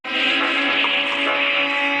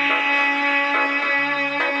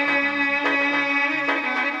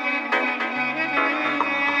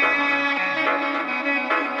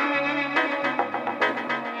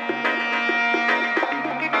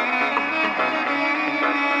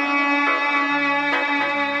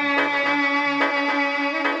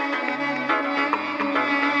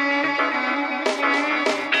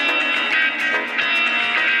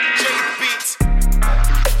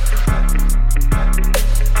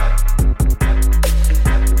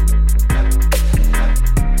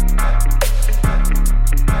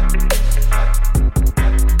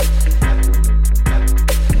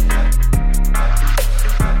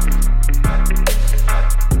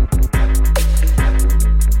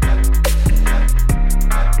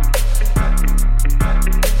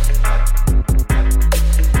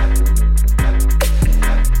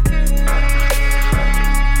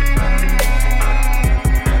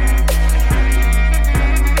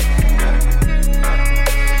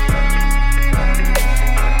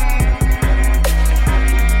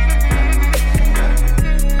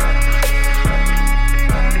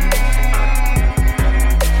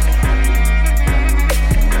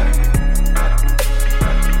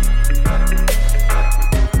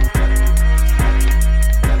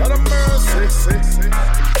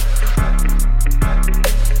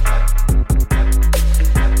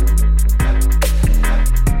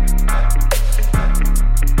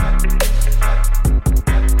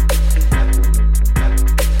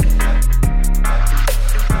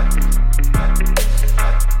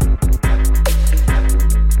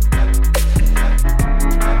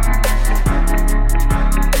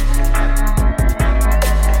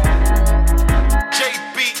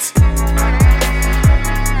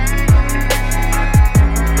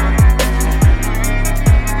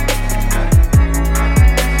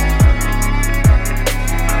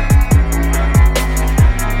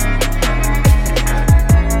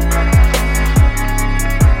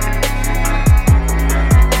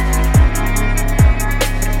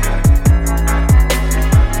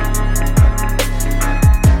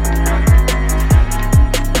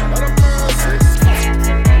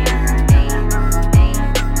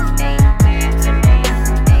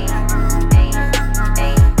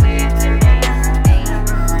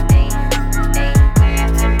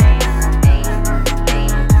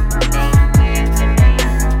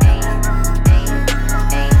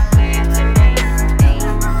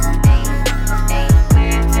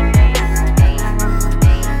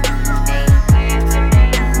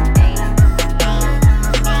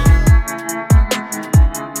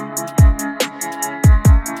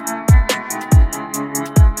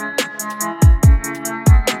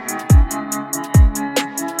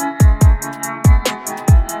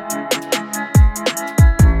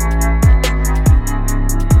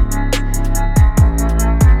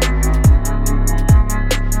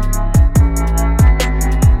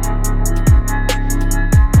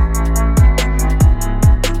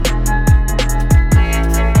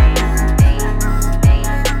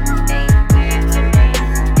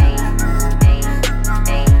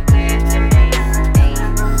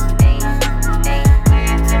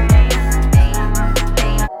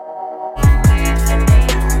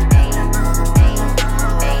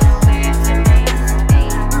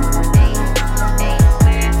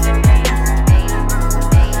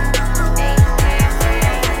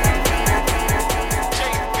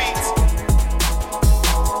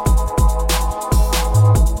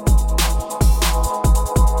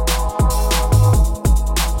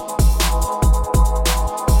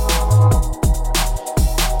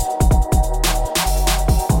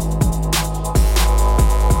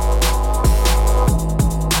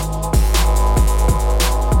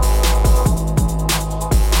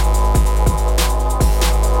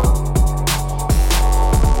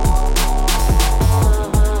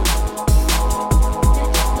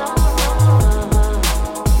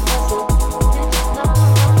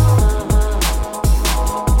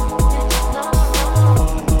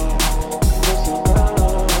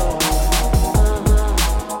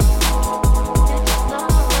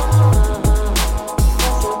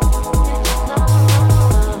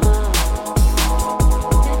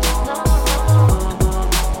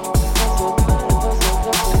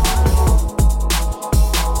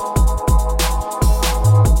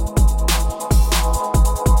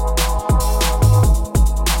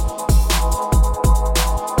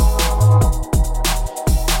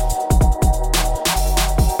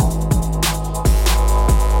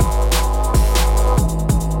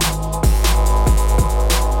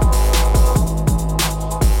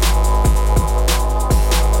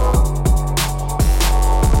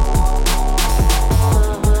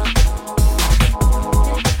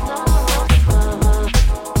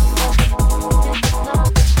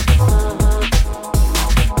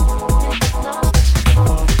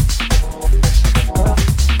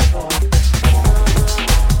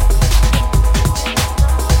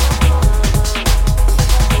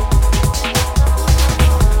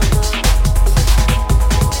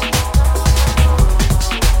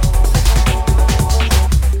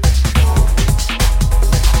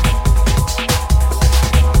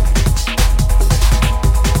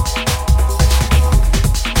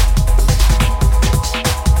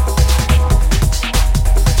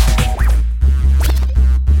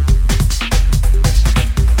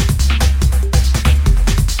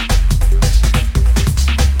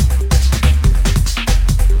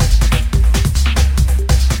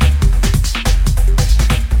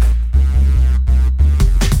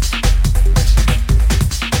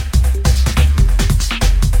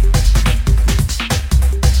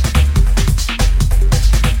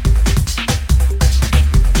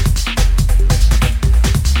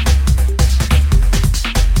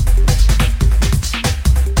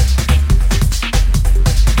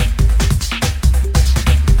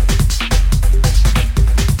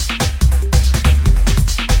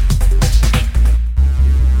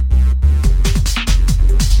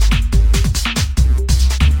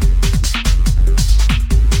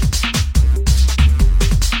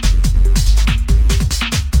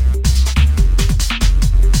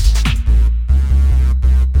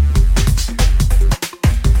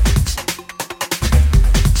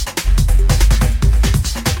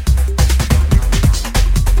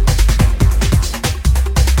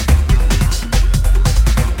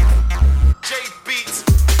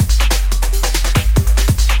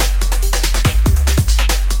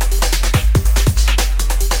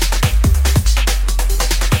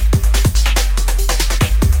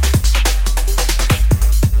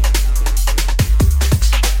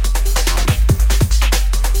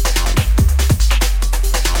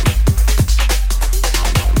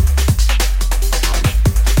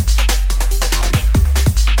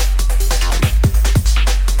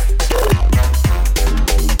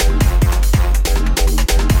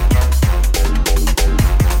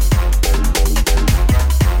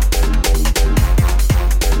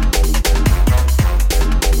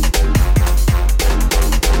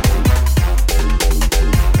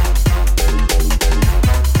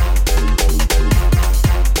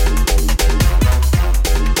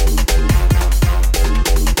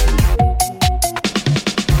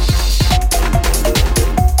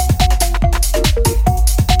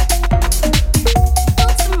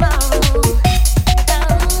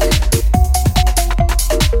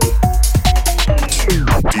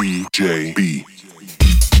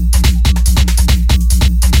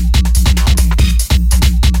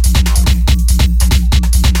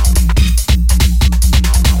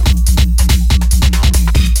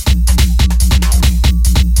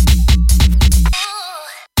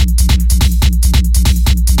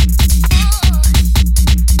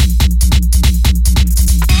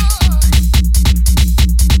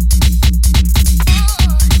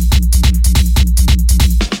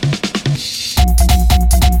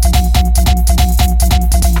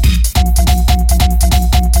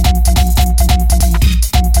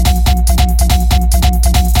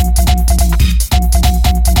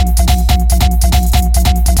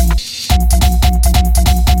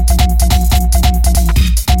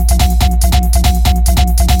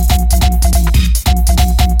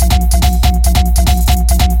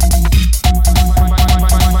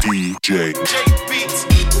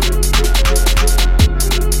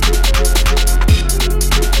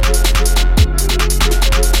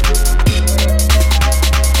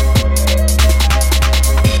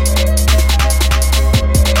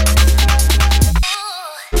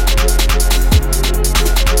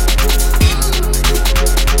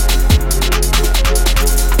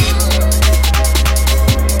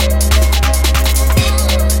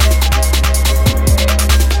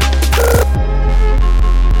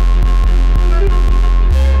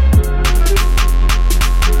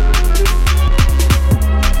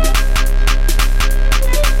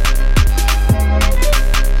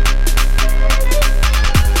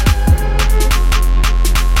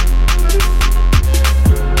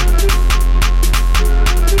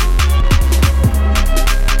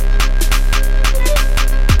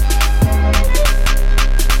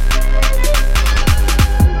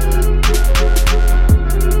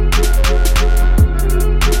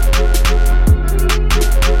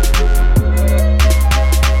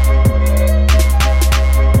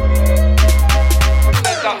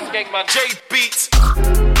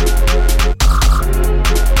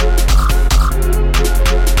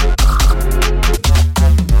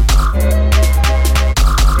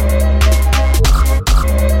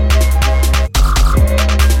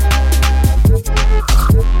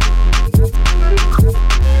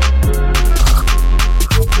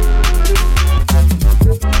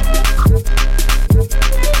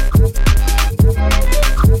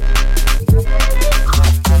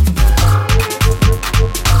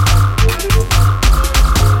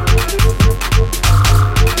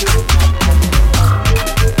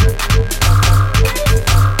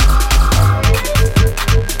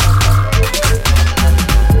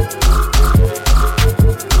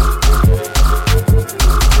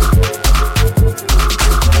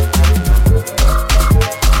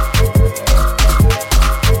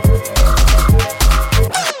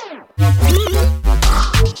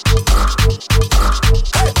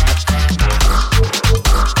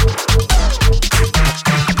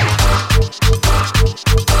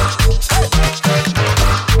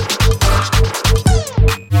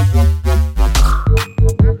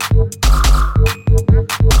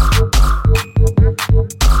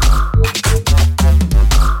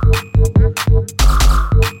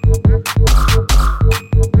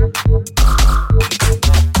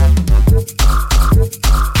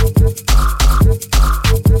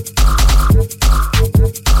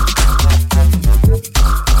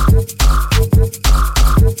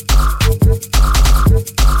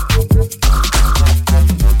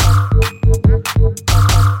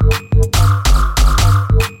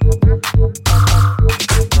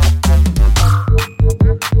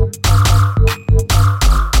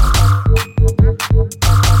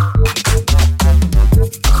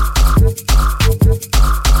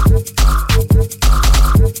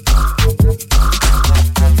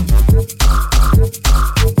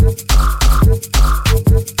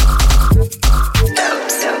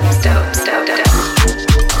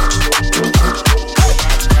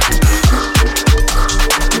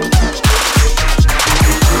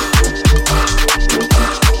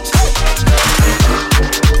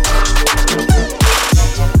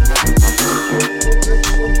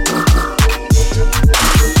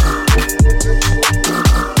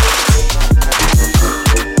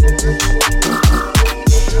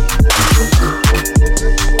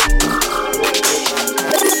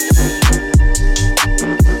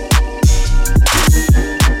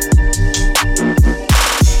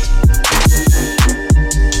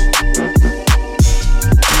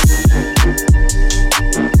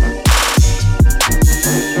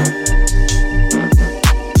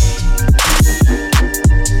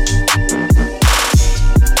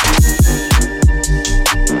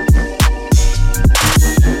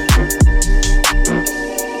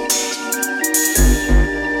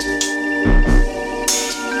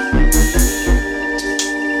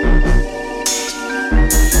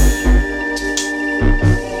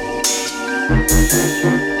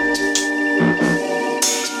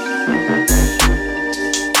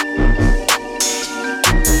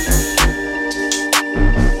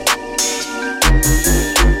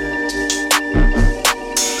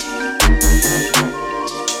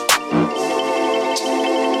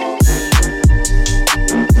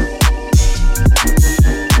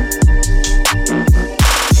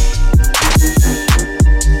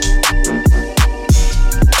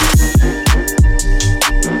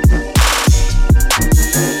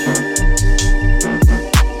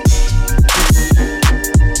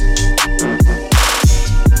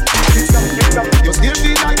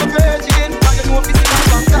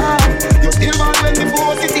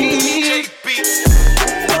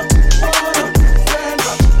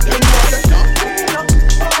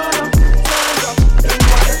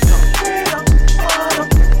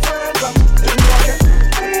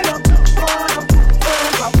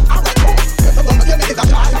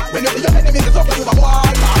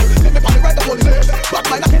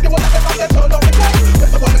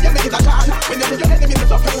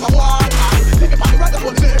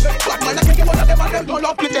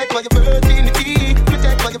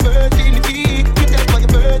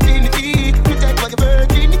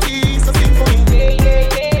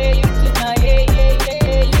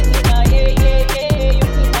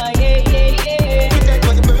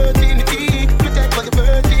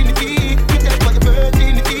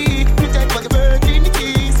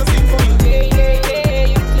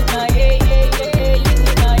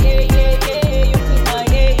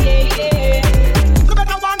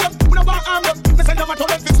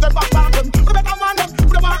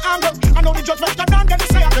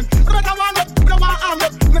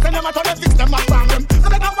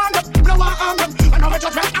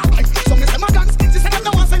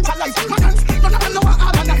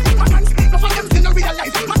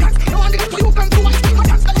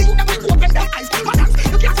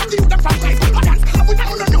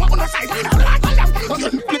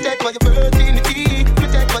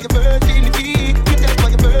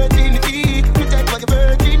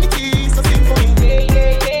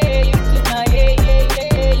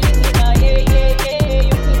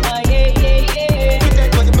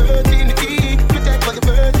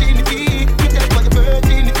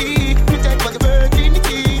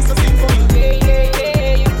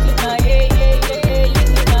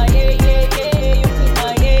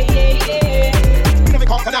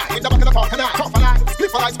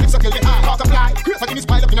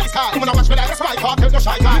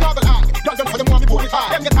shy guy. You know the lie. Girls them for them want me pull it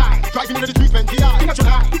high. Them get high. Driving in the streets when TI. In a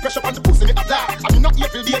July. Pressure on the pussy me apply. I mean not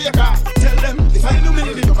April day they cry. Tell them if I knew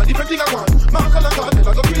millennium a different thing I want. Mark all I got, tell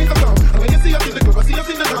I go create a song. And when you see us in the club, I see us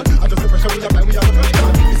in the sun. I just the pressure we apply, we have a pretty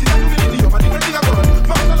gun. This is a new millennium a different thing I want.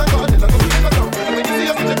 Mark all I got, tell I go create a song. And when you see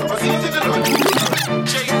us in the club, I see us in the sun.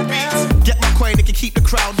 Get my coin, they can keep the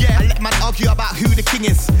crown. Yeah, I let man argue about who the king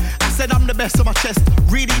is. I said I'm the best on my chest.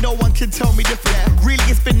 Really, no one can tell me different. Really,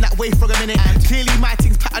 it's been that way for a minute. And clearly, my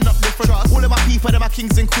things pattern up different. All of my people, them are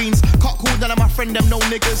kings and queens. Can't call none of my friend, them no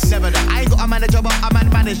niggas. Never that. I ain't got a manager, but I man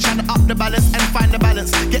manage. Trying to up the balance and find the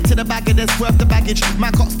balance. Get to the bag and it's worth the baggage.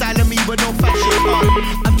 Man can't style me with no fashion.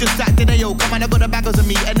 I'm just acting a yo. Come on, I got the baggers of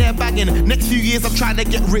me and they're bagging. Next few years, I'm trying to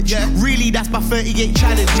get rich. Yeah. Really, that's my 38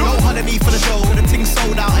 challenge. No honey me for the show. The thing's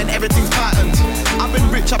sold out and everything's patterned. I've been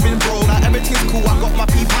rich, I've been broke. Like everything's cool, I got my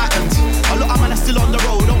P patterned. A lot of man are still on the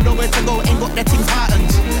road. Don't know where to go, ain't got their things patterned.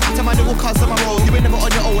 After my little cuz on my road, you ain't never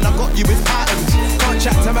on your own. I got you, it's patterned. Can't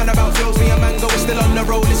chat to man about flows. Me and Mango is still on the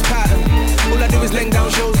road, it's pattern. All I do is laying down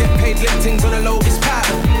shows, get paid, lit things on the low, it's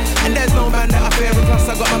pattern. And there's no man that I fear, and plus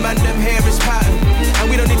I got my man, them hair is pattern. And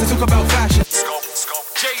we don't need to talk about fashion. Scope,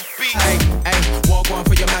 JB. Hey, walk one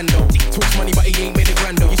for your man though. Talks money, but he ain't made it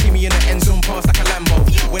grand though. You see me in the end zone, pass like a Lambo.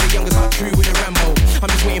 Where the youngest are true with a Rambo. I'm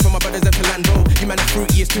just waiting for my brothers up to land, bro. You man are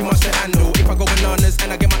fruity, it's too much to handle. If I go bananas and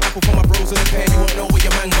I get my apple for my bros on the pair, you won't know where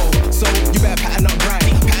your man go. So you better pattern up right,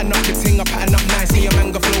 pattern up the ting, I pattern up nice. See your man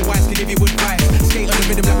go flow wise, can give you advice. Skate on the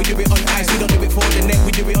rhythm like we do it on ice. We don't do it for the net,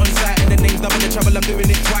 we do it on sight. And the name's not on the trouble, I'm doing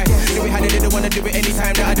it twice. Do it how they didn't wanna do it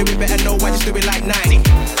anytime that I do it better. No, I just do it like 90.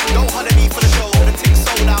 Don't holler me for the show, the thing's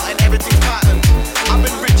sold out and everything's patterned. I've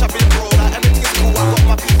been rich, I've been broke, like everything's cool, I got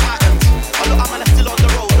my P patterned. A lot of man are still on the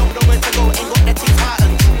road, don't know where to go, ain't got their things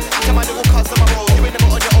patterned. After my little cuz on my road, you ain't never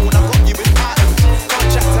on your own, I got you, it's patterned. Can't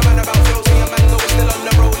chat to man about flows, me and Mango is still on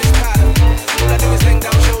the road, it's pattern. All I do is laying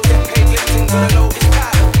down shows, get paid, lit things on the low, it's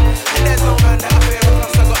pattern. And there's no man that I fear, and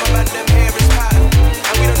plus I got my man, them hair is pattern.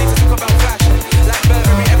 And we don't need to talk about fashion, like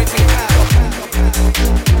Burberry, everything pattern.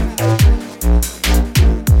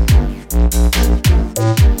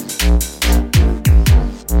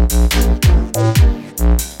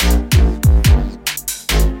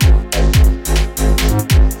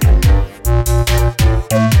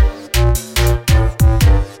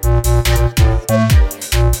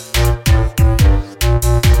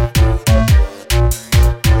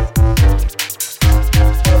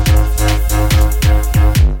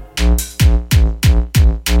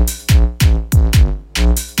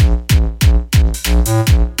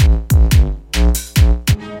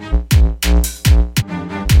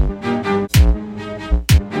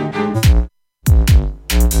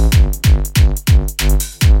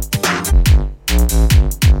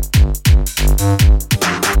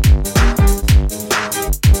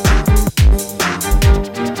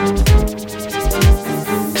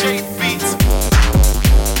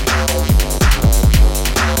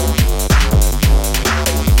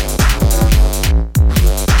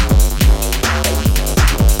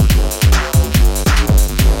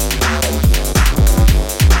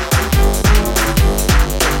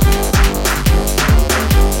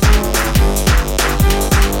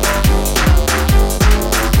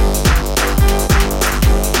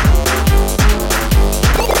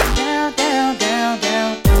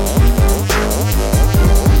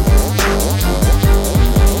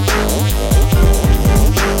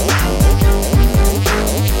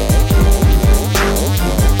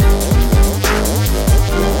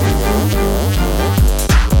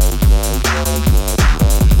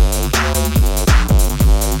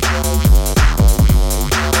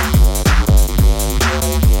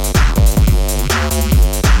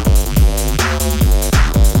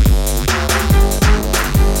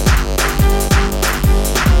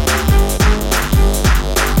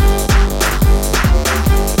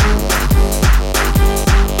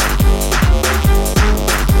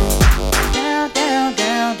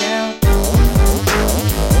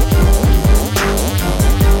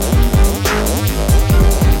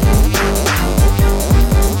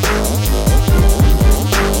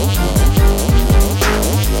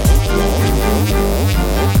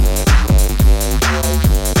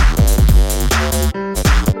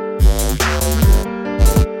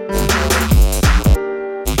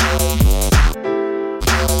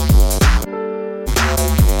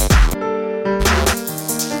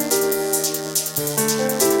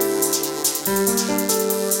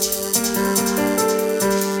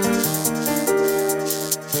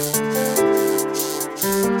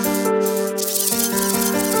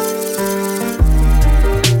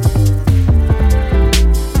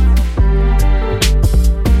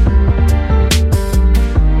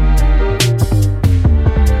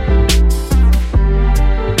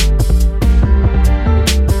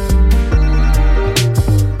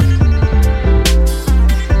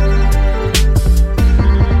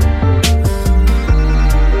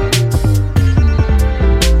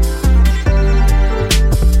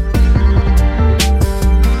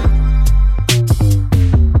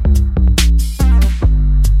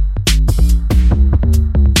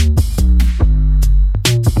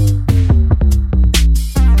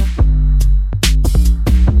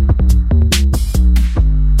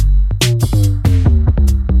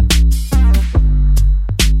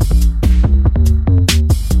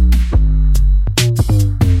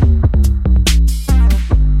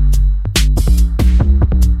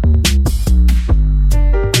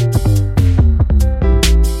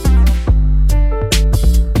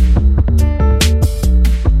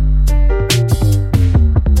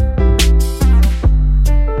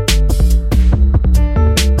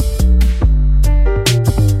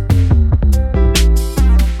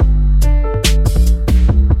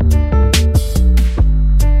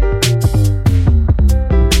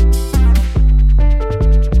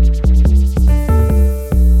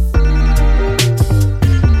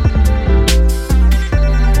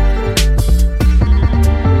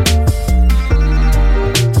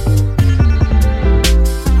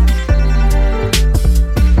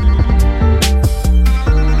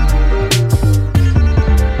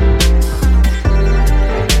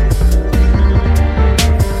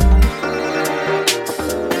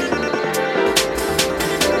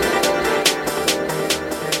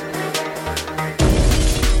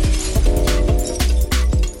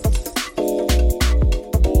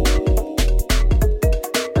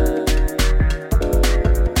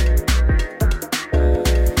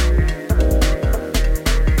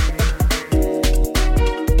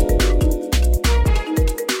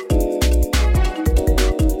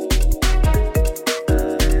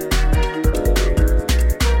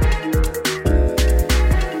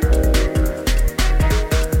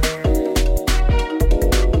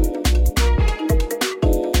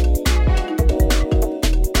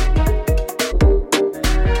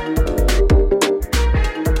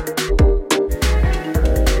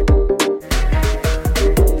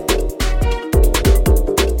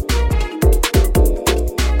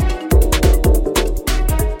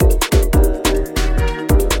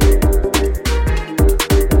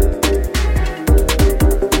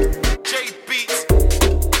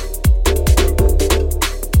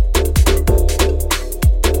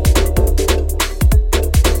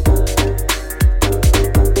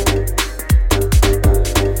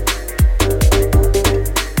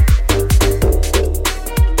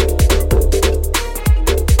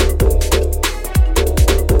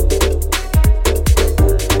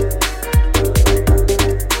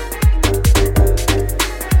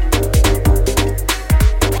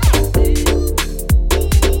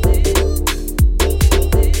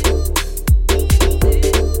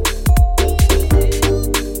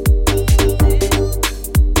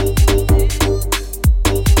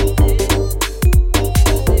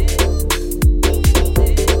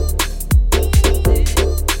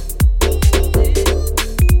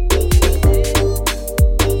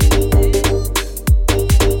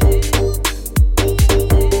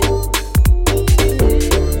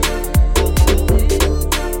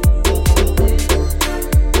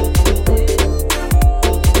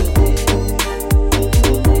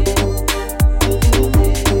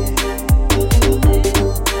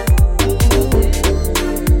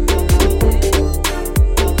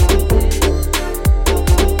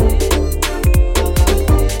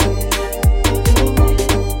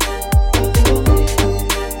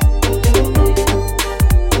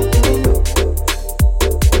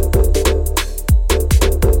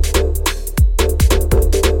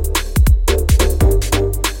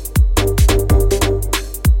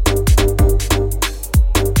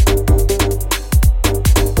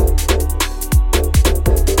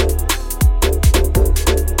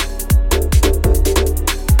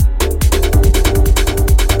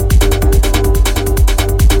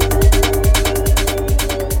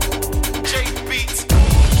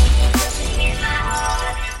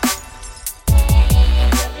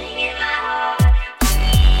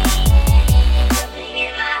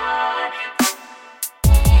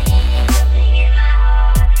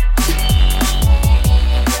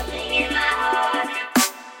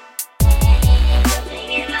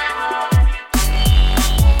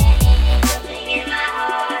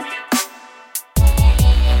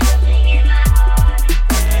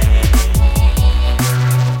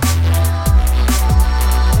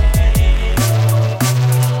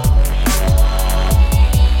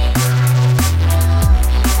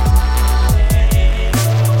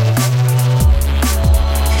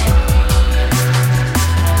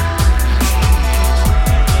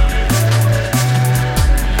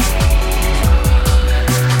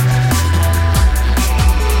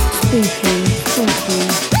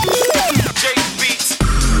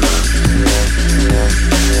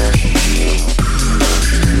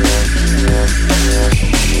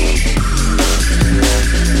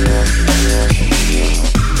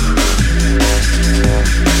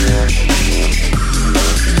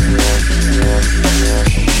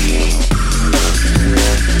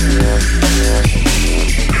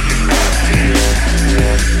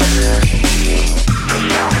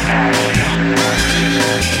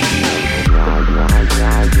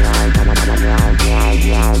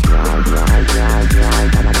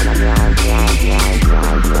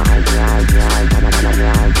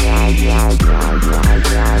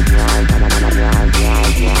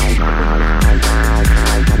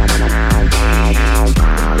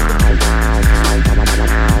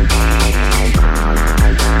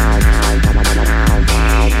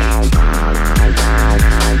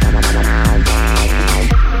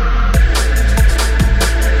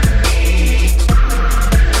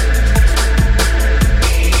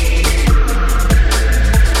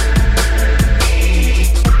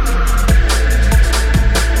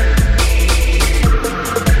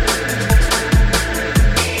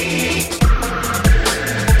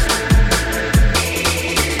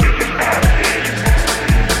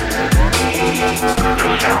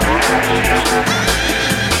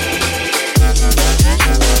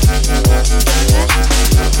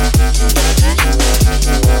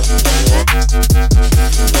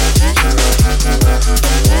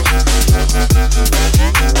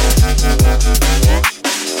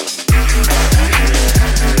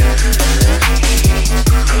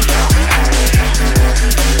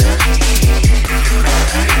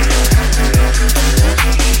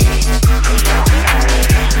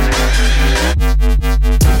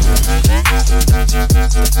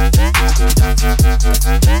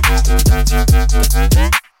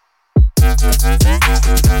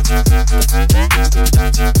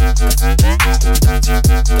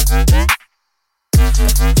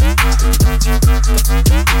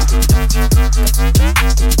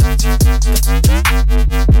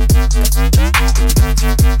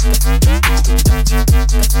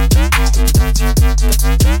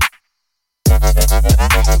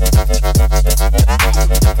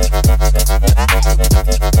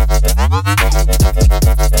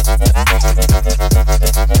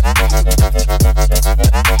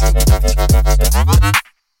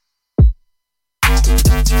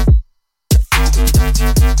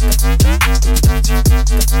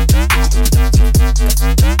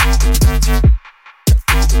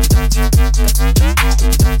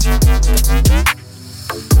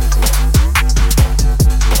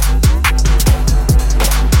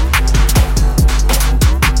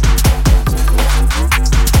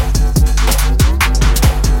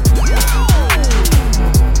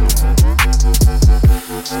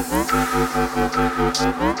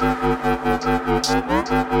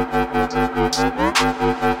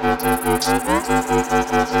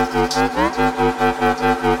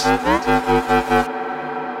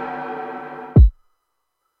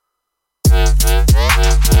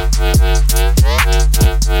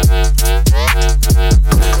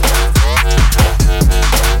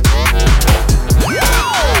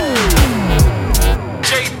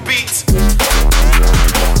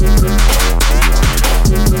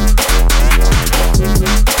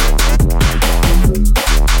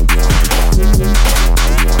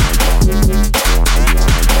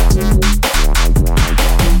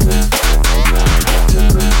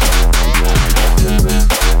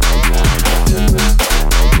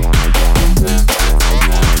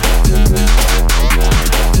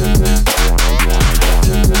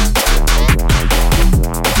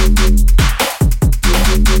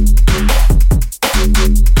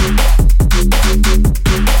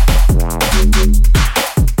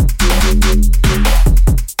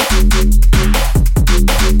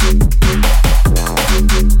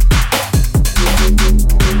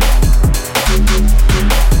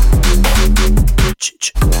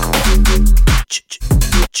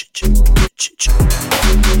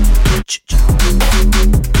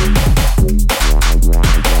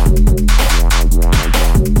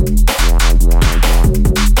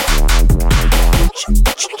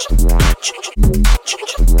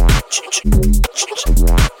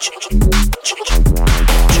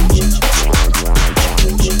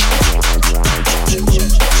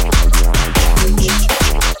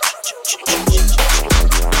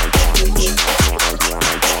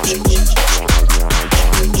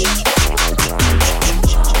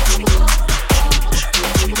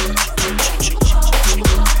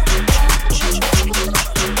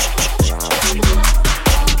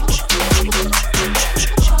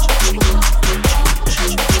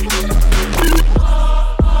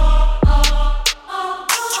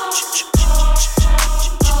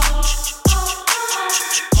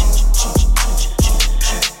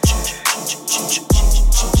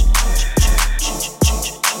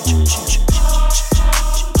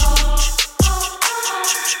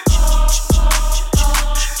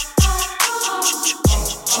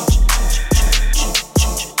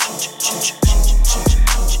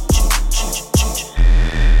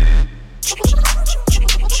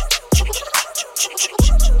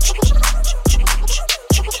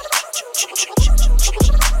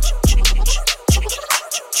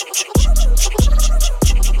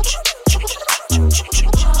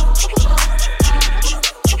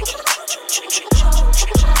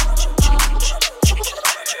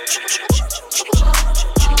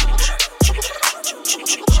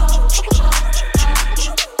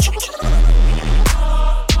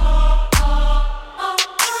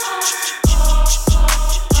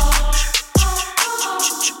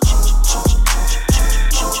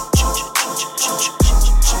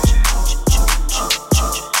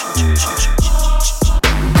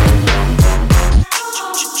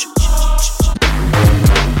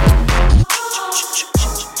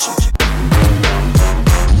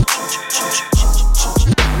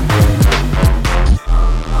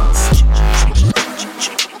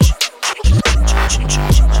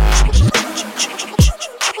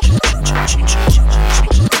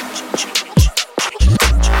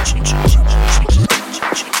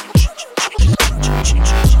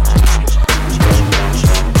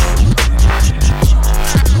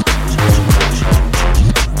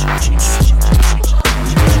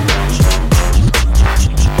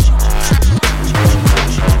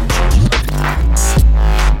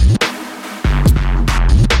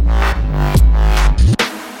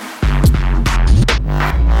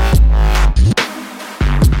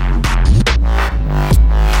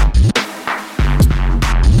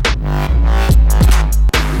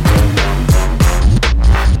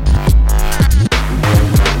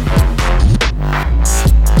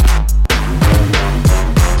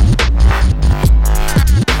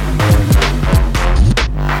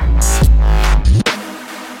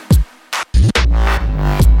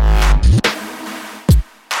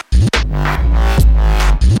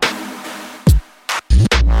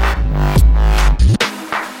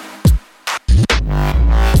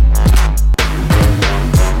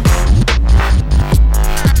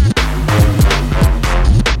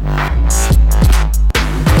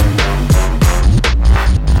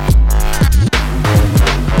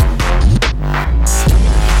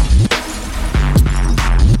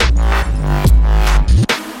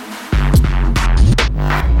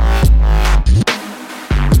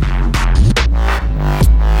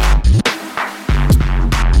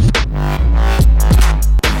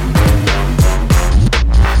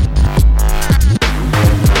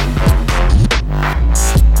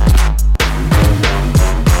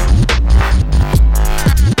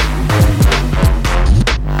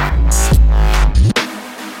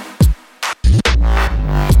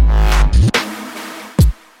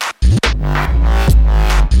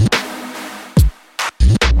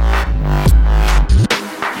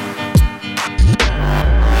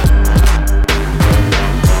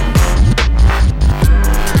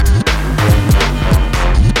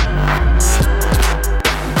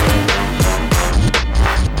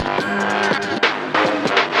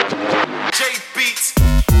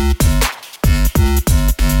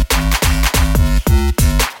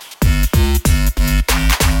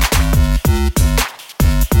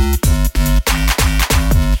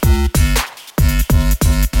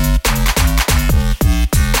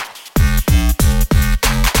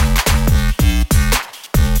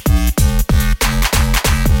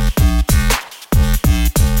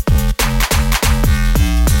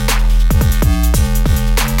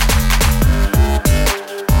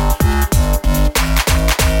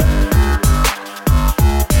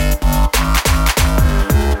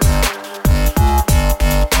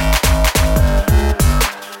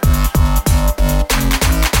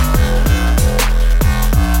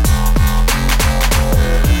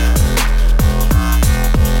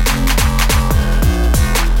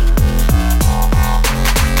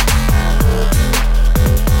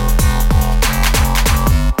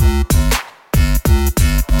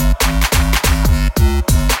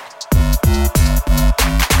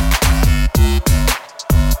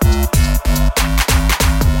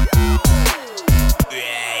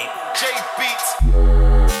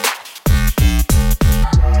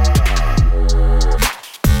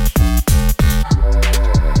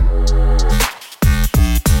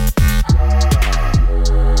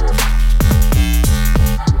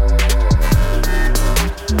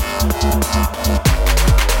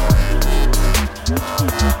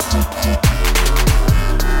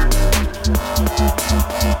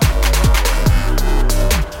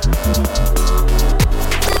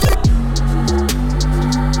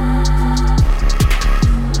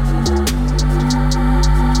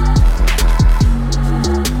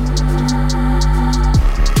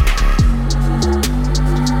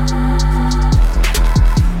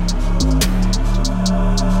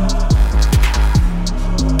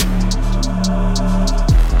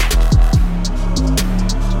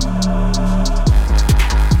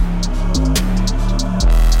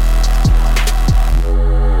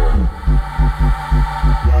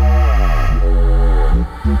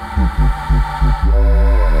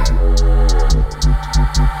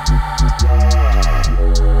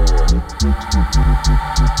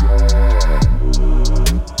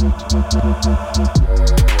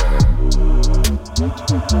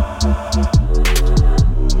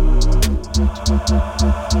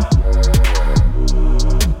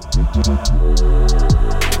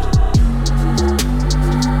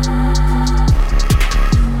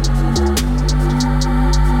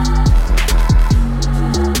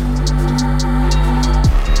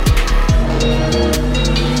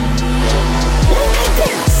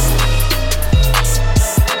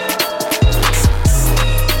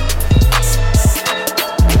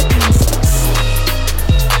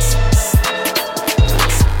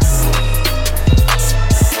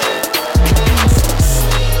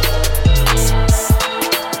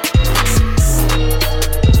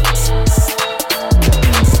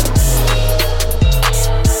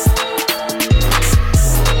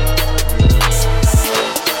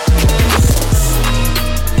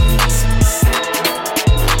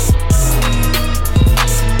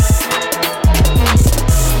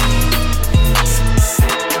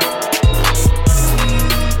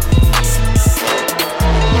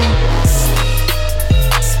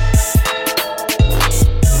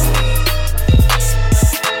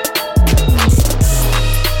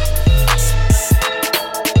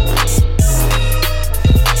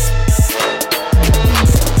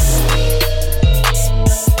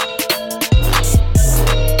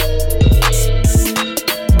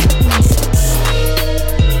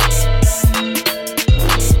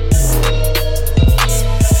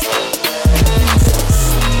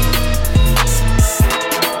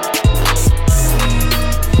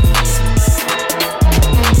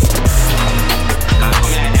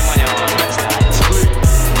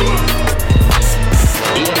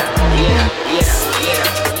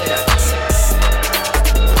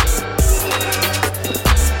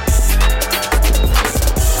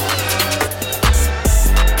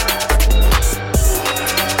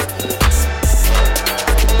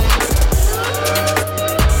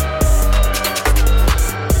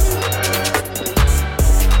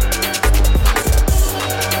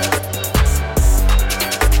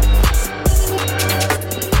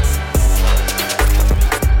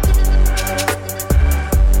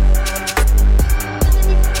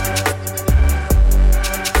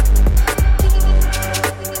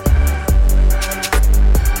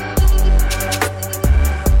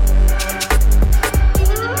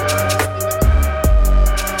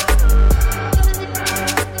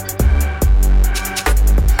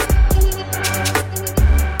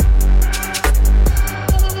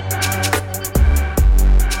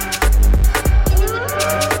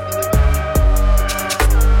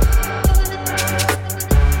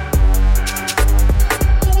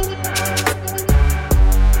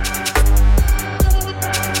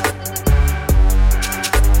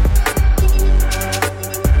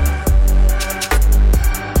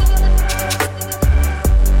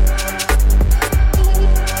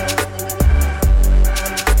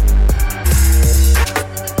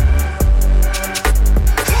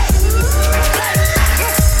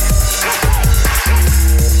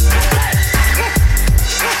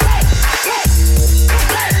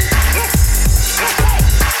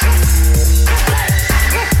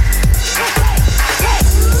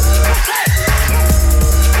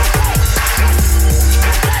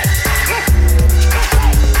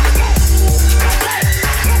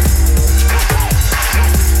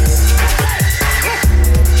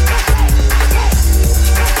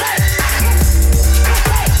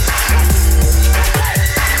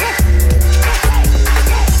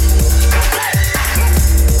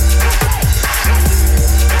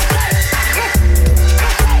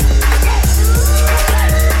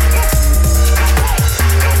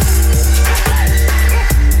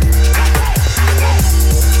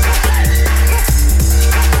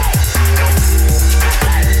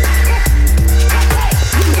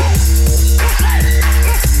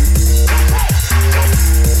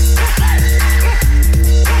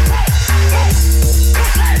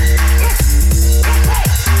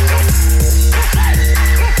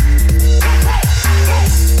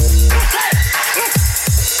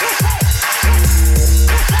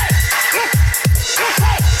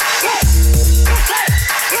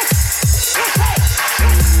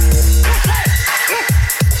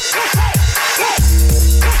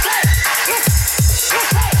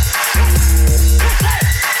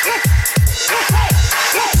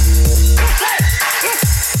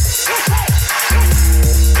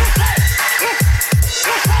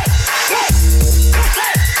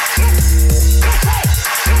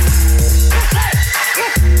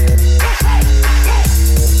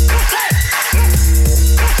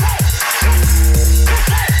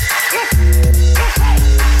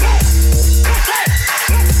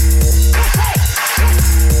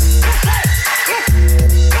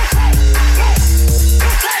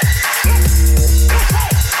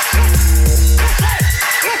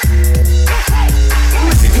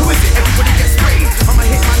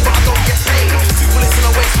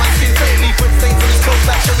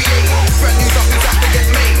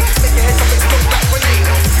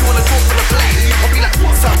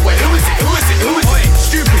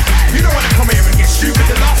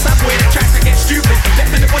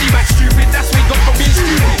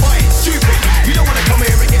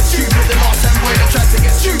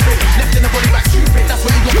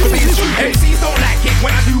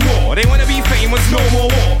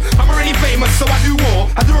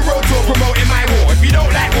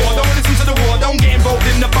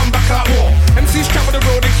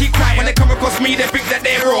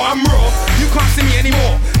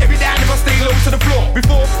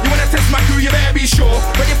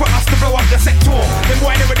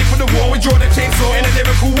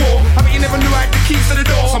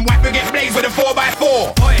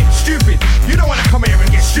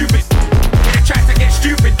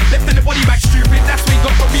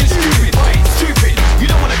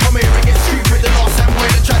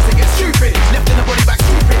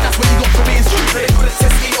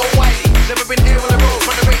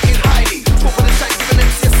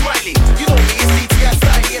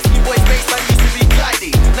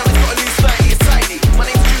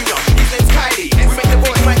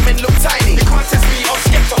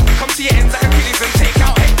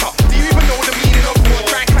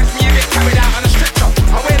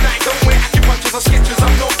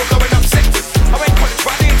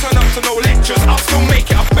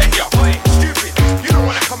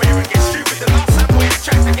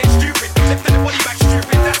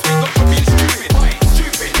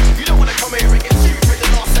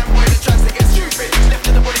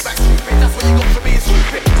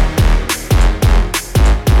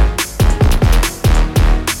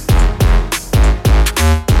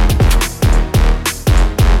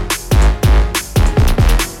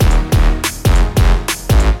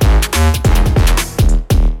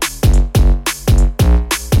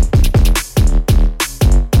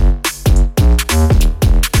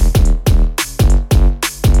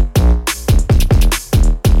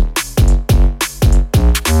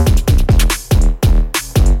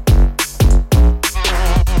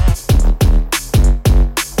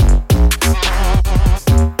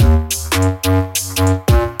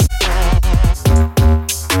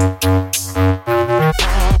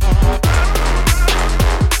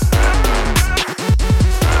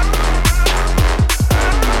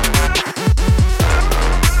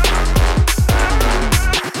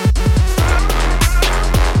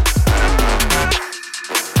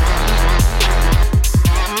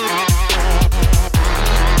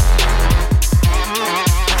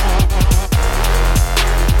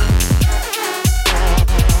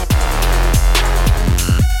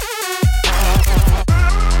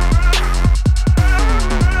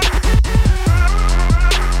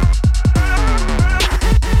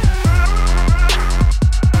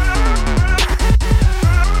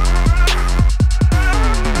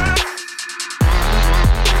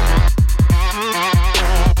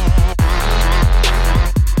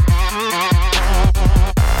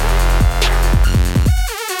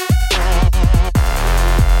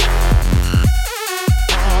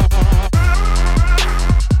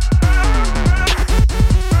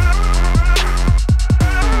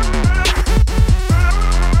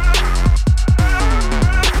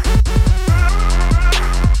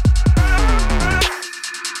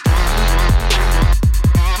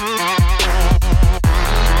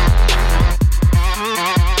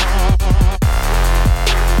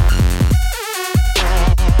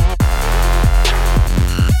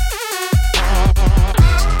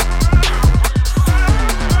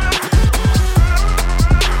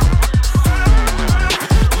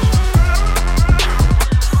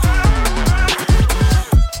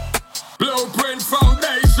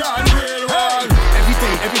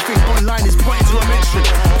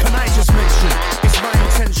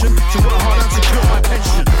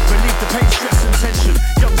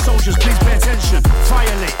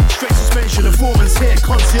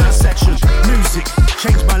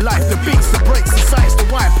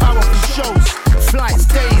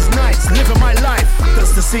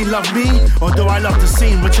 love me, or do I love the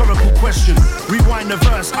scene? Rhetorical question. Rewind the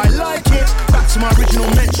verse, I like it. Back to my original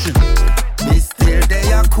mention. This still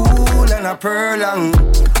they are cool and a purlong.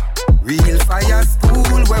 Real fire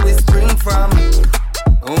school where we spring from.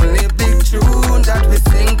 Only big tune that we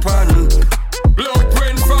sing pon.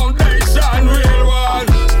 Blueprint Foundation, real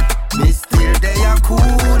one. This still they are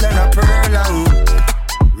cool and a purlong.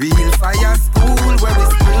 Real fire school where we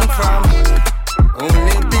spring from.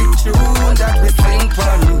 Only big tune that we sing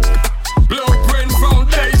pon. Blueprint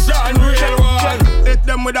Foundation, real one. Hit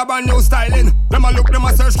them with a brand new styling. Them a look, them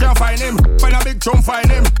a search, can't find him. Find a big tune, find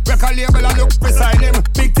him. Record label a look beside him.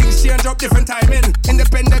 Big things change up, different timing.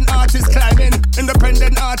 Independent artists climbing.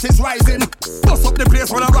 Independent artists rising. Bust up the place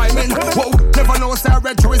when I'm rhyming. Whoa, never know say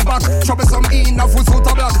red to his back. Troublesome enough who's out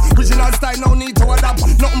of black. Original style, no need to adapt.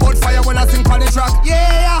 Nothing but fire when I sing on the track.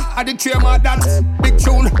 Yeah, I did trademark that. Big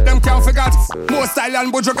tune, them can't forget. More style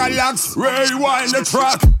and Buju Galax. Rewind the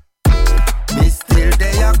track. This still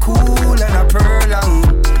they are cool and a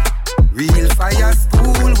purlong. Real fire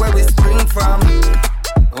school where we spring from.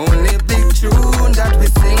 Only big tune that we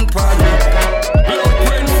sing pon.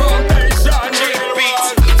 Blueprint Foundation, real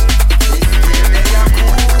one. This still they are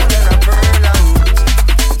cool and a purlong.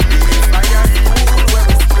 Real fire school where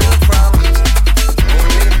we spring from.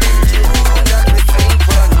 Only big tune that we sing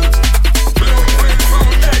pon. Blueprint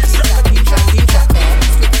Foundation. You drop there,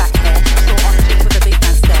 slip back there, short on chick with a big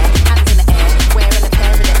man stare. Hands in the air, wearing a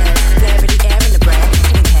pair of the air. There in the air in the breath,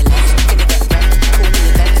 couldn't care less. Gonna get wrecked, call me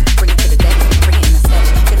a vet, bring it to the deck, bring it in a set.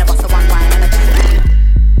 Gonna bust a one wine and a two.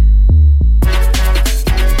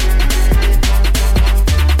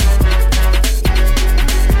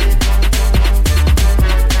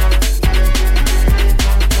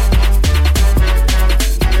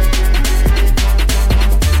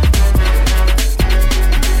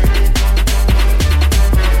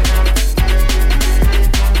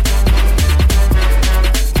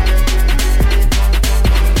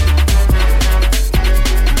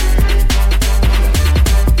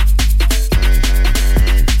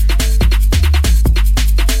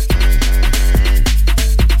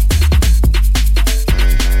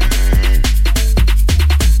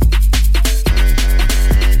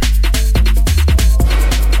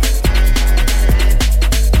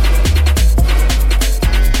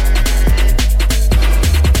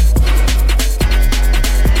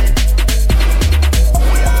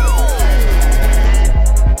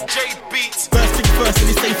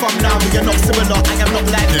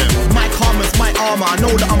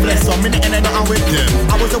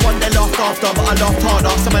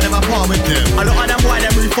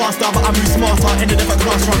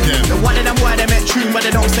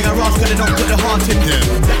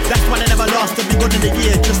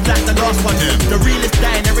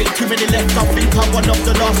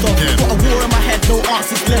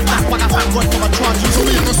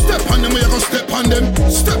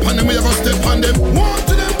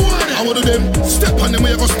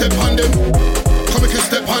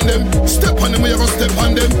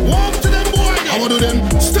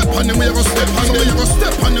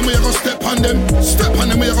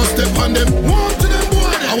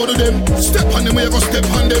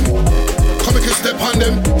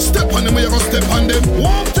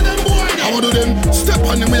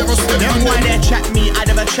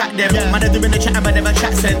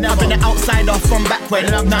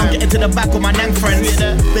 Now I'm getting to the back of my nang friends.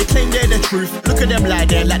 They claim they're the truth. Look at them lie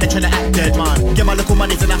there like they're trying to act dead. Get my little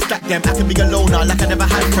monies and I stack them. I can be a loner like I never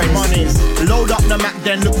had friends. Monies. Load up the Mac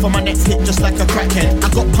then look for my next hit just like a crackhead. I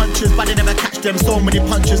got punches but they never catch them. So many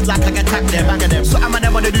punches like I can tap them. Bang of them. So I'm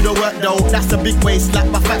never wanna do the work though. That's a big waste like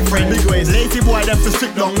my fat friend. Big waste. Lazy boy them for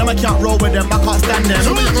sick long. Now I can't roll with them. I can't stand them.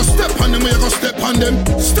 So we gonna step on them. We gonna step on them.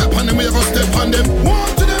 Step on them. We gonna step on them.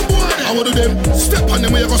 Walk to them boy. I wanna do them. Step on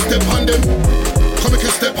them. We gonna step on them. Come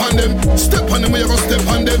and step on them, step on them, we gonna step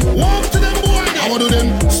on them. Walk to them, boy. I wanna do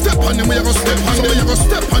them. Step on them, we gonna step on them. We gonna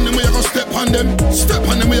step on them, we gonna step on them. Step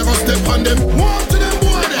on them, we gonna step on them. Walk to them,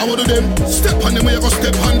 boy. I wanna do them. Step on them, we gonna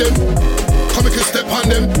step on them. Come and step on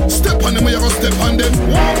them. Step on them, we gonna step on them.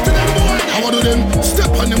 Walk to them, boy. I wanna do them. Step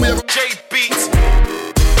on them, we gonna. J Beats.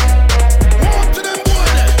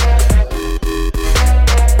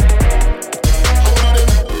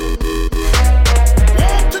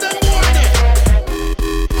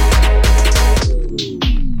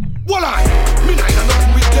 Boy,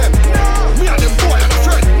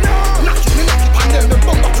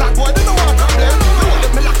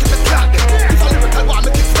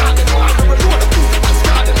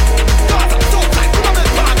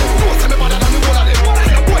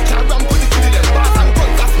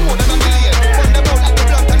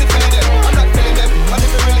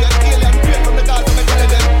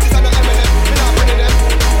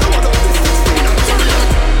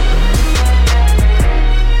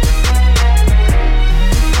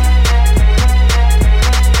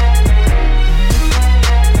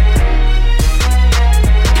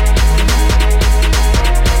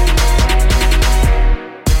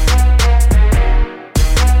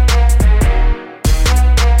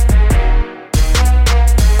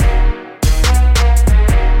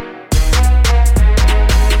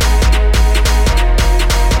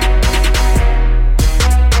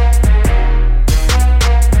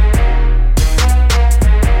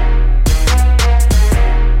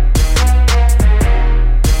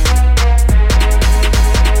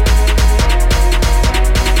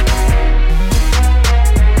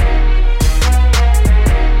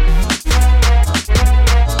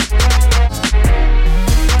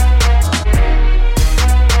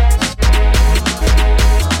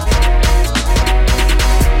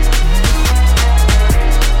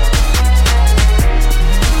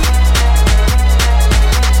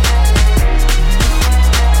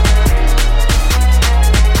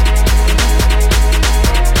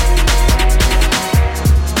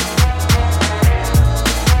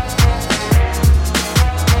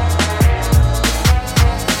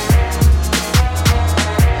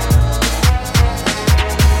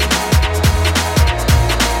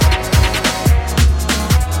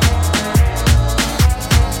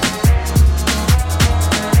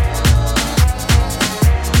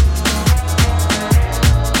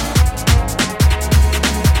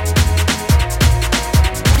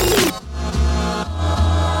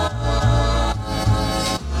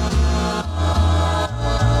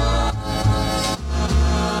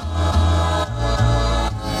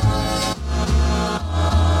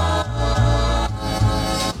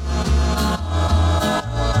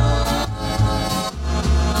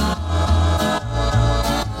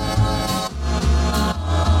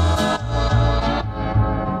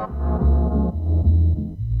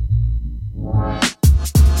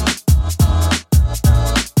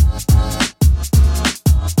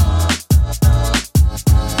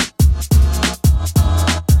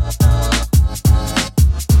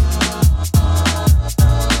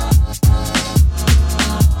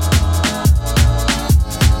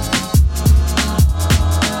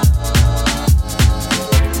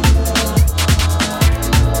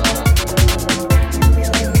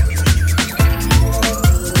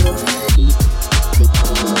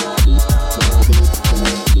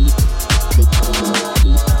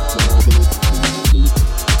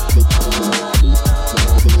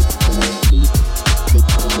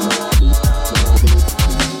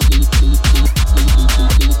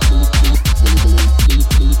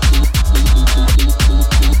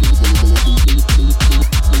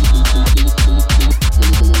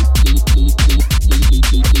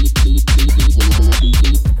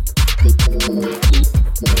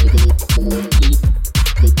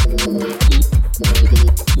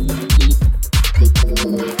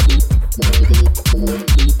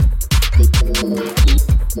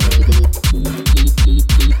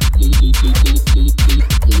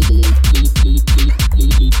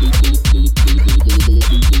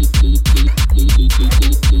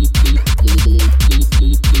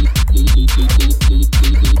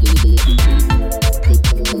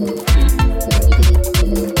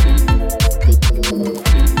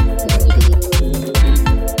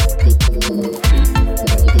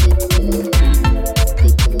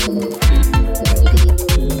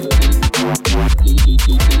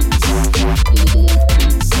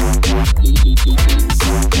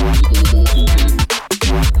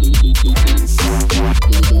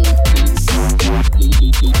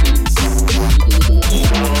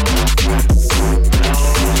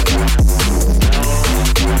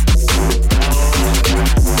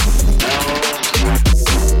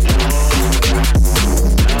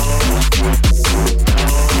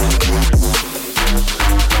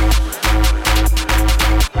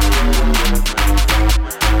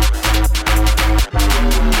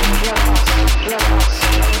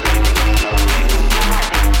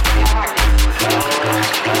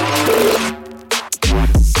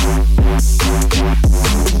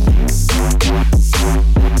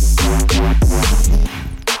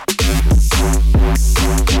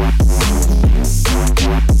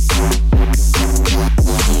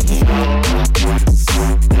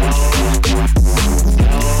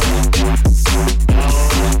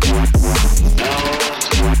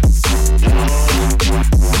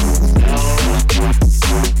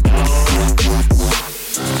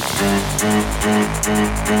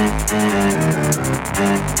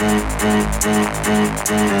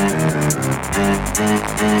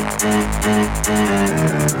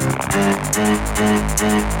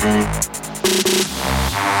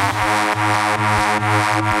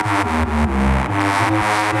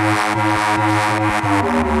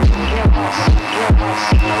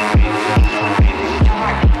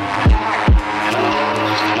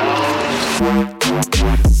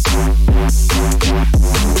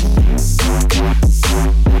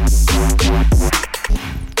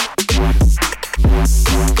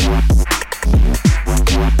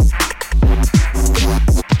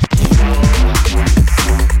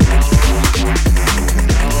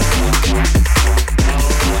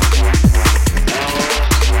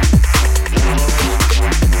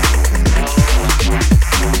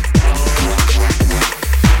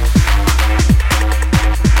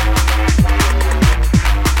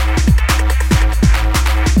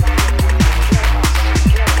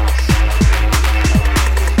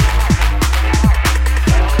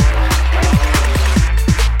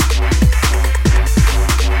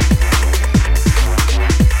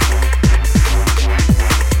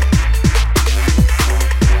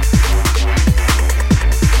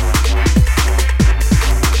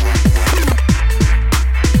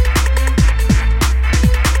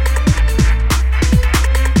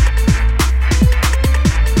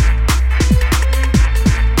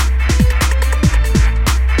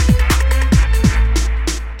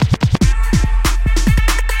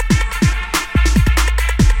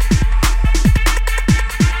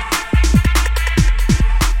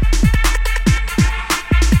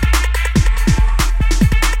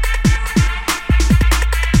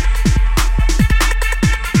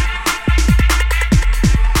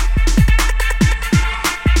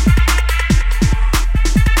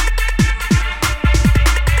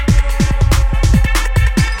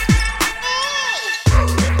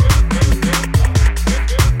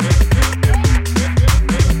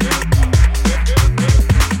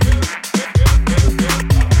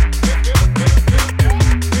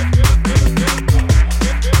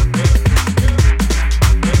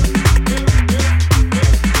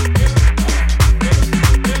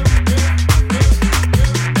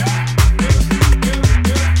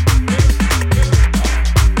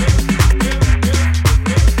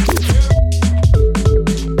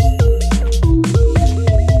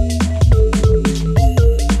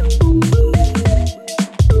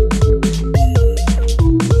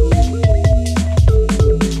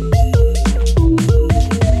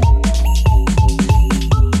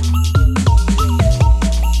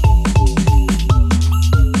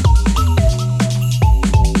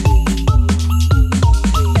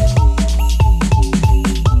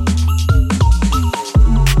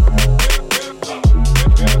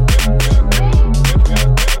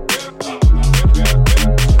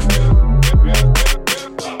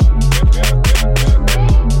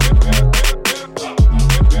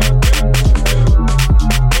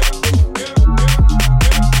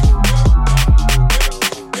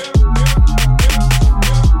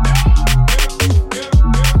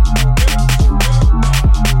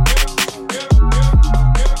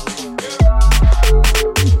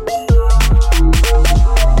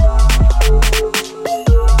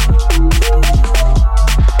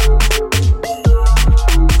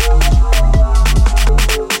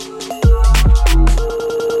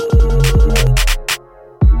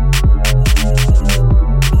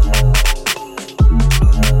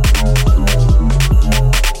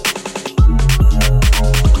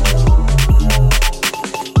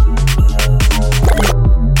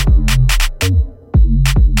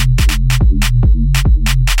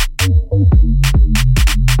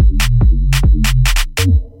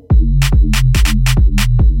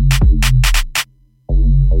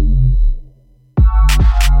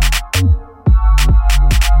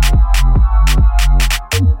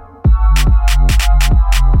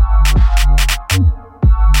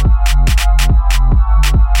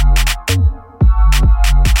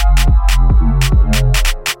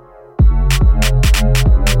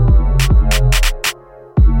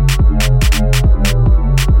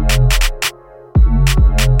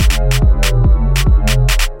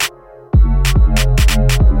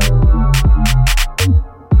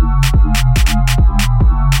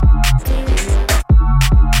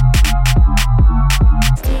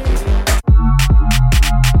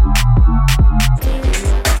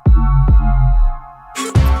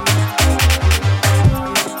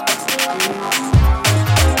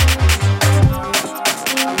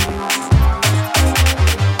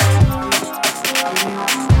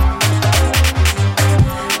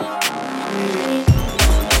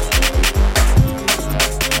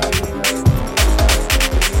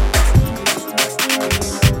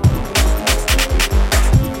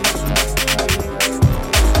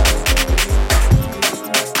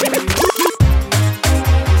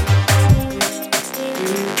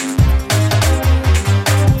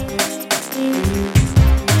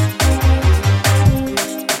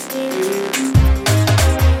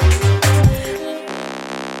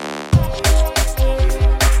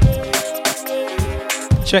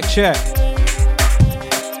 Check.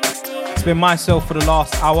 It's been myself for the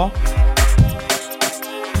last hour.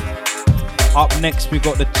 Up next, we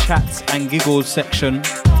got the chats and giggles section.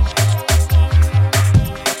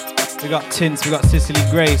 We got Tints, we got Cicely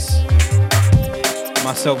Grace.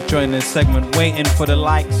 Myself joining this segment, waiting for the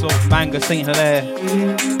likes of Manga St. Hilaire.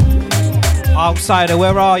 Outsider,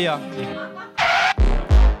 where are ya?